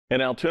An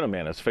Altoona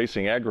man is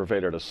facing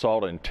aggravated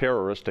assault and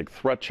terroristic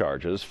threat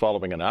charges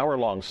following an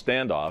hour-long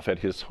standoff at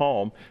his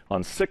home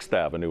on 6th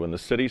Avenue in the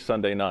city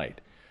Sunday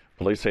night.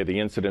 Police say the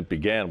incident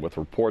began with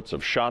reports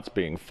of shots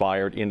being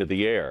fired into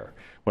the air.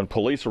 When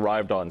police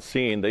arrived on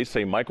scene, they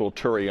say Michael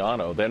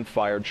Turiano then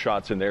fired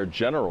shots in their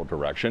general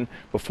direction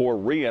before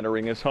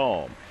re-entering his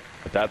home.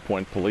 At that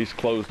point, police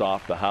closed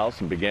off the house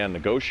and began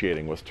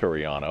negotiating with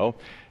Turiano.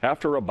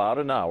 After about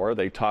an hour,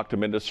 they talked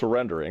him into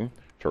surrendering.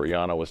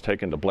 Turiano was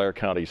taken to Blair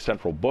County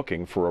Central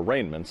Booking for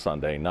arraignment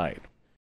Sunday night.